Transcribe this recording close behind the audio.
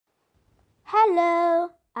Hello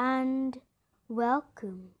and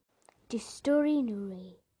welcome to Story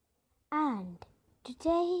Nuri. And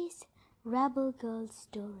today's Rebel Girl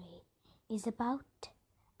story is about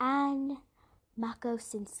Anne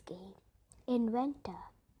Makosinski, inventor.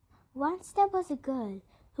 Once there was a girl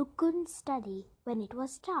who couldn't study when it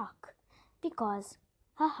was dark because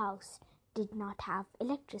her house did not have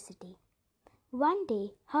electricity. One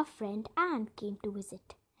day her friend Anne came to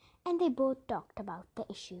visit and they both talked about the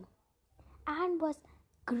issue. Anne was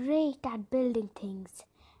great at building things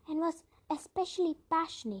and was especially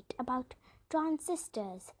passionate about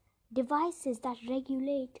transistors, devices that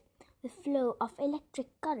regulate the flow of electric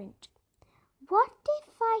current. What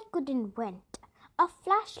if I could invent a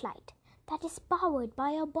flashlight that is powered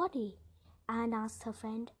by our body? Anne asked her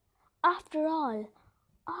friend. After all,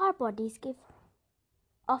 our bodies give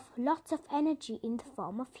off lots of energy in the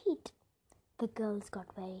form of heat. The girls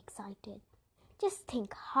got very excited. Just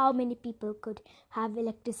think how many people could have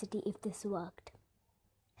electricity if this worked.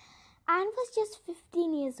 Anne was just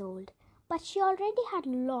 15 years old, but she already had a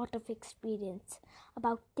lot of experience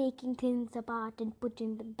about taking things apart and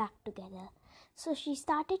putting them back together. So she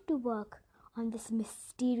started to work on this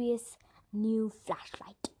mysterious new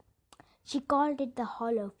flashlight. She called it the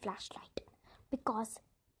hollow flashlight because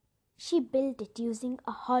she built it using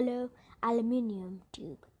a hollow aluminium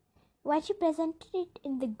tube. When she presented it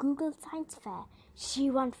in the Google Science Fair, she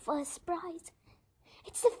won first prize.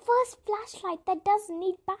 It's the first flashlight that doesn't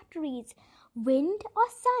need batteries, wind or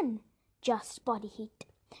sun, just body heat.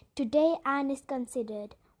 Today, Anne is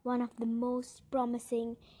considered one of the most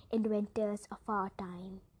promising inventors of our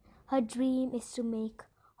time. Her dream is to make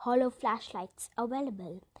hollow flashlights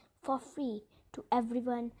available for free to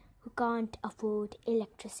everyone who can't afford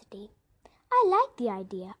electricity. I like the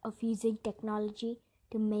idea of using technology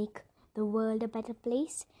to make the world a better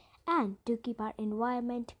place and to keep our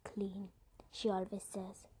environment clean, she always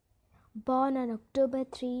says. Born on October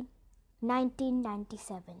 3,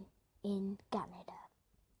 1997 in Canada.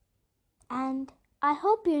 And I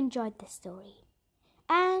hope you enjoyed this story.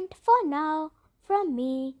 And for now, from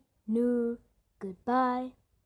me, Noor, goodbye.